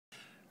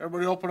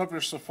Everybody open up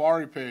your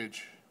Safari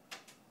page.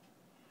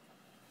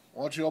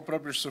 Once you open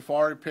up your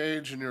Safari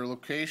page in your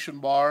location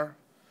bar,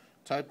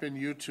 type in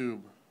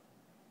YouTube.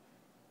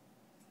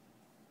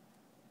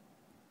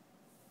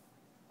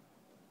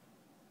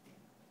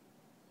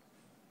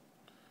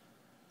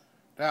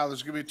 Now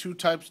there's going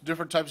to be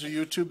different types of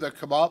YouTube that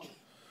come up.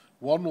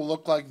 One will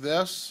look like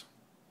this.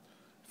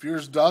 If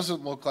yours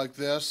doesn't look like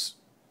this,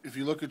 if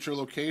you look at your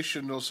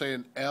location, it'll say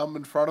an M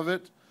in front of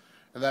it,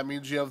 and that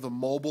means you have the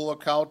mobile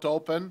account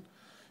open.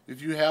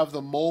 If you have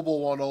the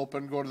mobile one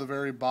open, go to the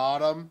very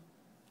bottom,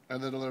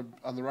 and then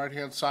on the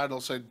right-hand side,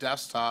 it'll say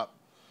desktop.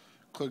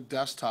 Click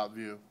desktop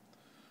view.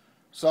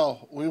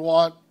 So we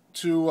want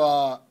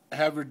to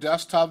have your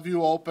desktop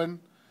view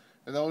open,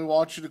 and then we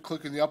want you to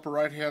click in the upper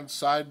right-hand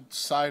side,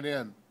 sign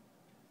in.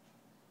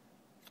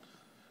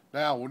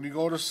 Now, when you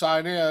go to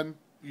sign in,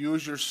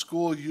 use your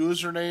school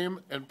username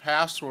and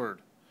password.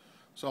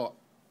 So,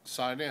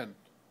 sign in.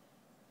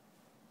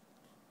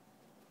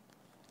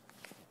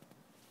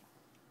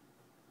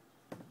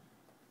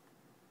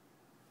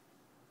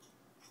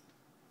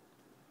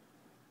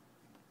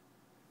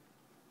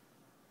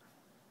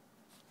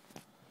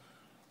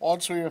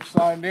 Once we have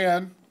signed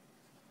in,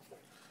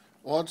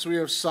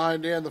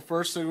 the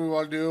first thing we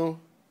want to do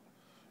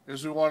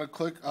is we want to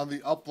click on the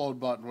upload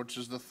button, which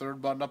is the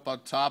third button up on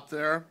top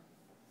there.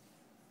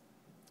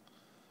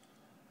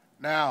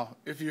 Now,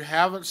 if you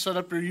haven't set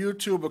up your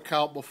YouTube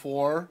account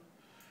before,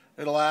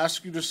 it'll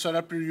ask you to set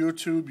up your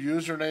YouTube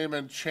username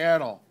and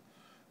channel.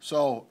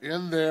 So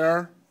in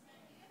there,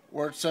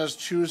 where it says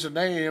choose a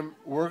name,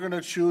 we're going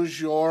to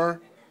choose your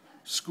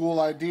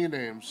school ID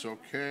name. So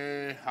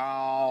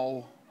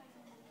K-How.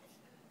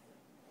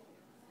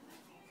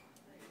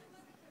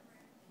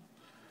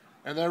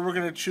 And then we're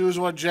going to choose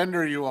what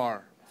gender you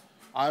are.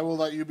 I will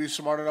let you be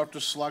smart enough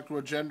to select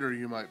what gender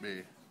you might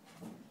be.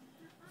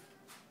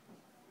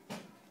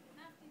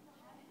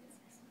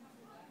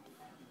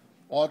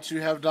 Once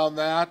you have done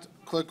that,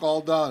 click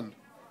all done.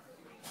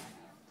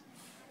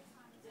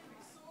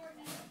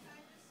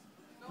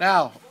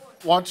 Now,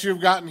 once you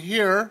have gotten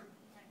here,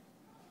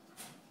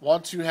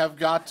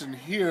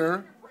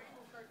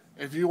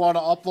 if you want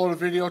to upload a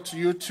video to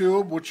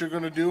YouTube, what you're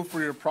going to do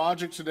for your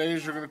project today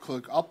is you're going to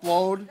click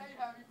upload.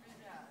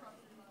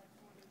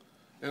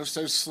 It'll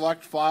say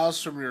select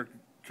files from your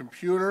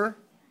computer.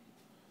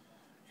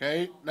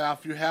 Okay, now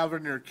if you have it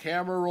in your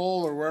camera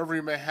roll or wherever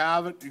you may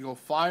have it, you go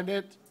find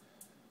it.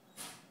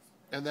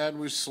 And then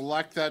we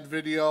select that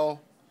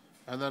video,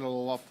 and then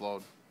it'll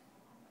upload.